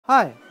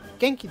Hi,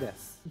 Genki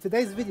desu. In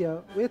today's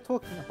video, we're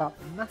talking about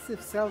the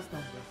massive sales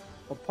numbers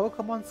for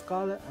Pokémon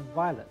Scarlet and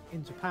Violet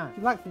in Japan. If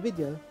you like the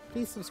video,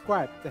 please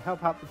subscribe to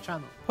help out the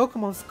channel.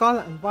 Pokémon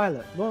Scarlet and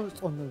Violet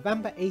launched on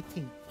November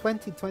 18,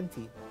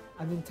 2020,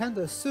 and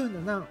Nintendo soon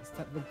announced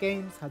that the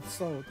games had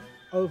sold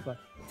over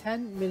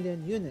 10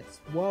 million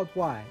units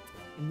worldwide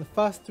in the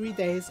first 3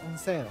 days on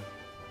sale.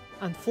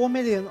 And 4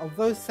 million of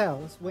those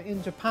sales were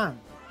in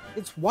Japan.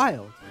 It's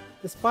wild!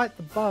 Despite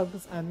the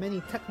bugs and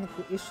many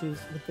technical issues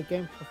with the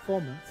game's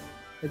performance,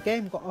 the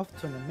game got off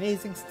to an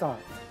amazing start,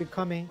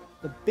 becoming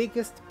the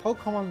biggest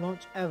Pokémon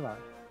launch ever,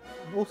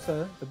 and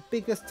also the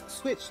biggest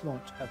Switch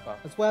launch ever,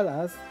 as well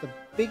as the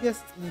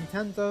biggest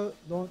Nintendo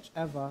launch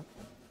ever,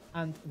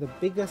 and the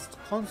biggest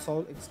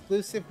console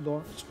exclusive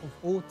launch of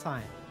all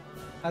time,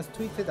 as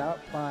tweeted out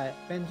by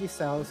Benji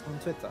Sales on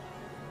Twitter.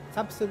 It's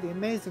absolutely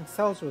amazing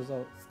sales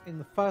results in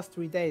the first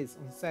 3 days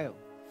on sale.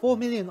 4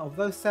 million of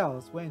those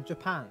sales were in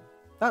Japan.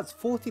 That's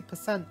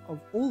 40% of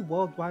all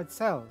worldwide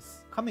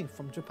sales coming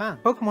from Japan.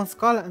 Pokémon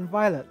Scarlet and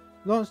Violet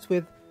launched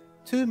with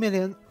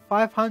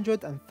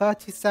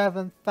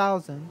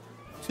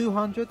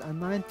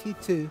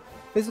 2,537,292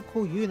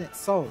 physical units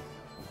sold,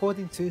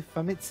 according to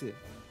Famitsu.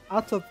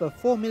 Out of the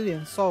 4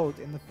 million sold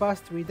in the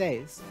first 3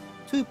 days,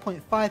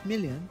 2.5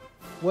 million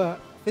were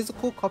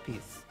physical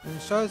copies, and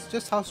it shows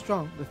just how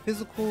strong the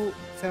physical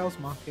sales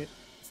market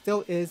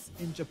still is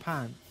in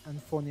Japan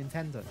and for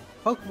Nintendo.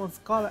 Pokémon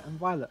Scarlet and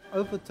Violet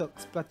overtook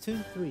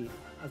Splatoon 3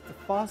 as the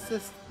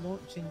fastest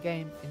launching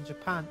game in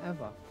Japan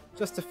ever.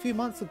 Just a few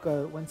months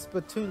ago, when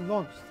Splatoon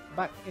launched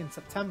back in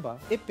September,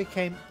 it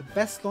became the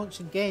best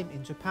launching game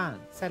in Japan,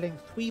 selling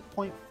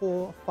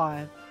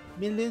 3.45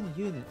 million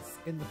units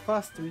in the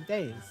first 3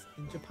 days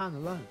in Japan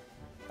alone.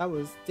 That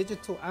was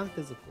digital and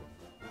physical.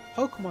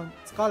 Pokémon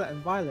Scarlet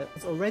and Violet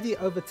has already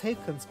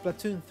overtaken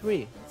Splatoon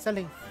 3,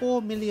 selling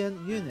 4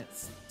 million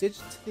units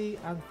digitally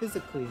and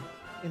physically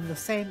in the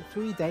same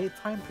 3-day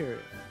time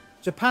period.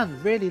 Japan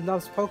really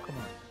loves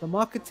Pokémon. The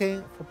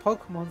marketing for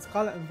Pokémon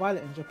Scarlet and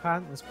Violet in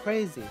Japan was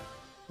crazy.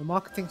 The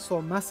marketing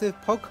saw massive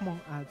Pokémon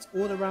ads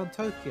all around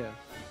Tokyo,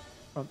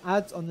 from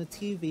ads on the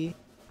TV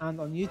and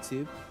on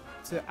YouTube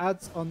to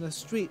ads on the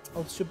street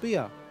of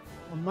Shibuya,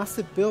 on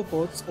massive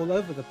billboards all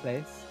over the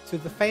place, to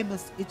the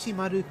famous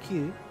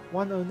Ichimaru-Q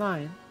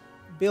 109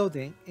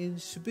 building in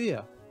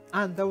Shibuya.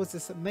 And there was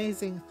this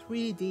amazing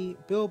 3D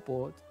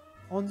billboard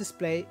on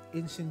display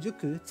in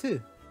Shinjuku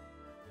too.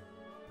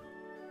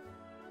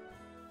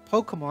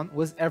 Pokemon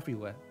was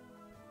everywhere.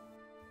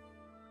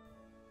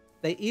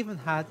 They even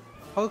had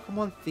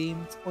Pokemon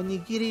themed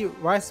onigiri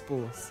rice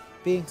balls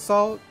being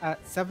sold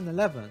at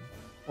 7-Eleven,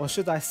 or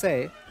should I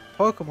say,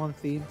 Pokemon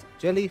themed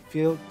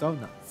jelly-filled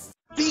donuts.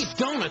 These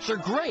donuts are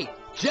great!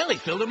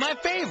 Jelly-filled are my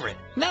favorite!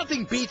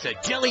 Nothing beats a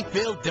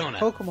jelly-filled donut!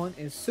 Pokemon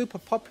is super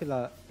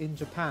popular in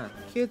Japan.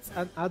 Kids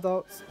and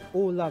adults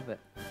all love it.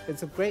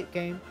 It's a great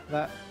game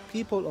that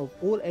people of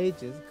all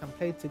ages can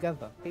play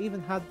together. They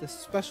even had the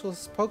special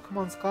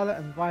Pokemon Scarlet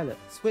and Violet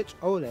Switch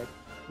OLED,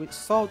 which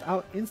sold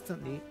out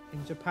instantly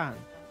in Japan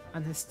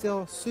and is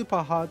still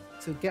super hard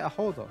to get a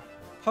hold of.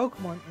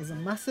 Pokemon is a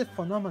massive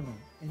phenomenon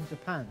in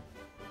Japan.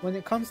 When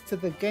it comes to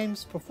the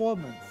game's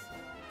performance,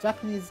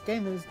 Japanese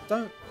gamers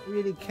don't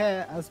really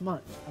care as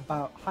much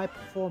about high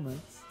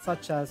performance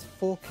such as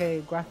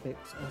 4K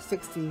graphics or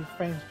 60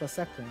 frames per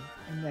second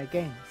in their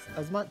games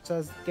as much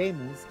as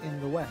gamers in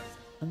the West.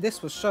 And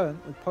this was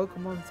shown with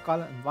Pokémon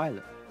Scarlet and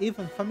Violet.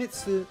 Even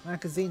Famitsu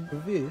magazine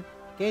review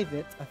gave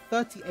it a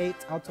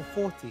 38 out of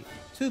 40,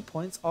 2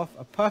 points off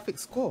a perfect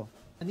score.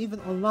 And even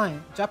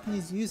online,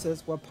 Japanese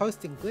users were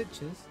posting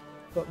glitches,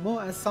 but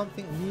more as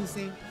something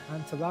amusing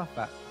and to laugh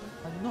at,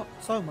 and not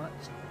so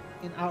much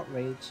in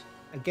outrage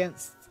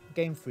against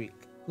Game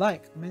Freak,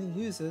 like many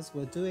users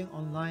were doing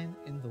online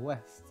in the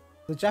West.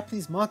 The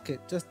Japanese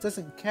market just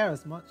doesn't care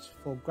as much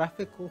for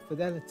graphical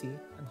fidelity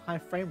and high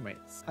frame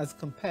rates as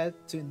compared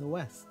to in the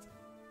West.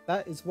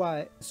 That is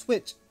why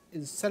Switch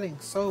is selling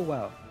so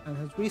well and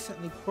has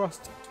recently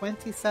crossed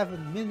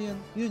 27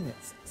 million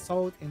units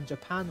sold in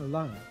Japan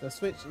alone. The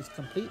Switch is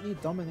completely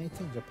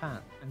dominating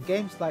Japan, and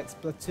games like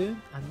Splatoon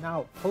and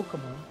now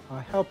Pokémon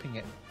are helping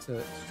it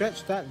to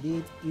stretch that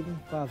lead even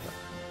further.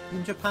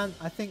 In Japan,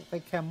 I think they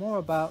care more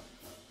about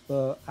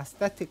the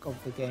aesthetic of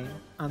the game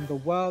and the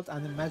world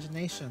and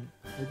imagination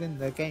within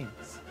their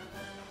games.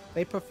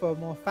 They prefer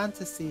more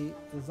fantasy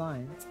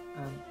designs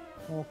and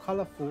more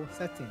colourful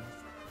settings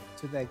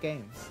to their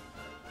games,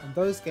 and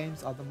those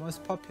games are the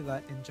most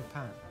popular in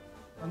Japan,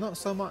 and not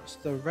so much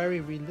the very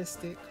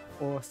realistic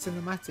or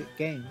cinematic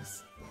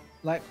games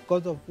like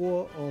God of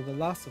War or The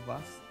Last of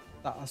Us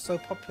that are so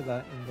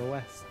popular in the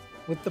West.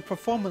 With the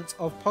performance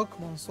of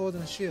Pokémon Sword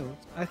and Shield,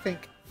 I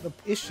think the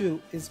issue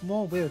is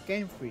more with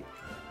Game Freak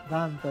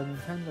than the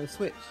Nintendo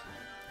Switch.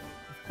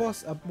 Of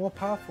course, a more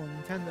powerful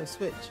Nintendo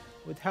Switch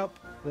would help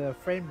the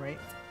frame rate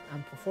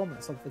and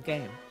performance of the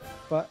game,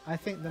 but I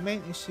think the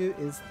main issue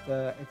is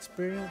the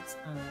experience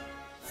and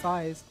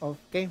size of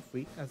Game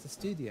Freak as a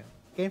studio.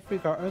 Game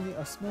Freak are only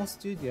a small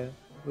studio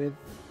with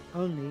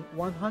only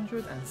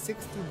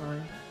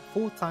 169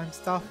 full-time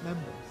staff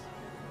members.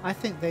 I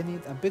think they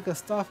need a bigger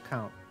staff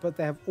count, but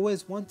they have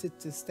always wanted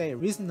to stay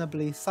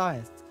reasonably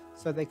sized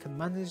so they can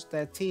manage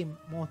their team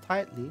more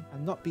tightly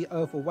and not be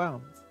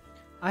overwhelmed.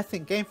 I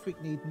think Game Freak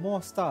need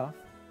more staff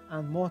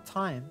and more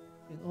time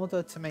in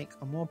order to make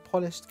a more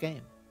polished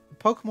game. The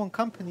Pokémon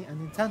Company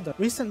and Nintendo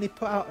recently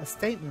put out a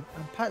statement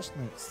and patch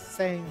notes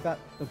saying that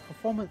the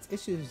performance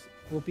issues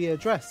will be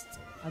addressed,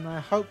 and I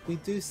hope we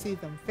do see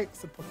them fix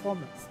the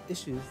performance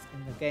issues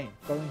in the game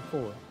going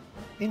forward.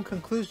 In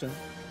conclusion,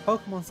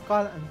 Pokémon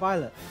Scarlet and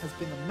Violet has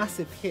been a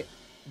massive hit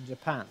in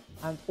Japan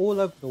and all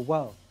over the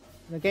world.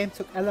 The game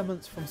took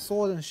elements from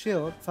Sword and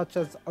Shield such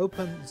as the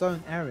open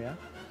zone area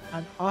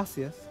and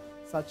Arceus,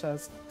 such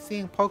as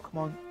seeing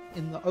Pokémon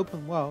in the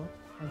open world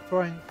and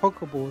throwing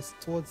Pokeballs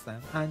towards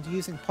them and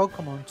using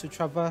Pokémon to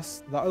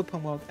traverse the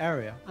open world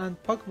area.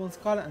 And Pokémon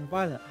Scarlet and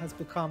Violet has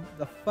become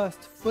the first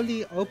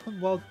fully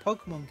open world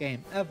Pokémon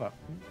game ever.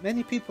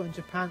 Many people in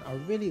Japan are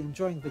really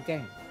enjoying the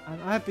game,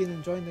 and I've been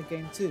enjoying the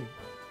game too.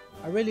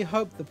 I really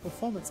hope the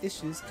performance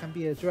issues can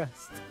be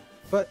addressed.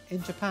 But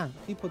in Japan,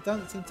 people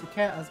don't seem to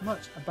care as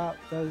much about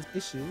those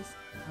issues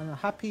and are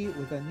happy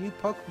with a new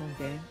Pokémon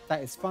game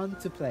that is fun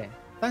to play.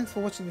 Thanks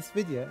for watching this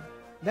video.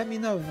 Let me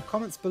know in the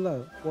comments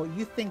below what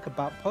you think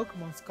about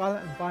Pokémon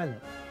Scarlet and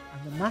Violet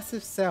and the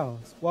massive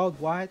sales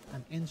worldwide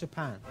and in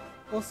Japan.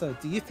 Also,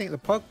 do you think the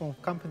Pokémon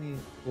Company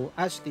will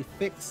actually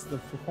fix the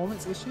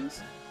performance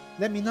issues?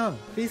 Let me know.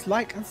 Please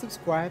like and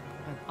subscribe,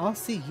 and I'll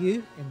see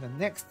you in the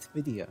next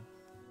video.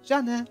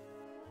 Jana!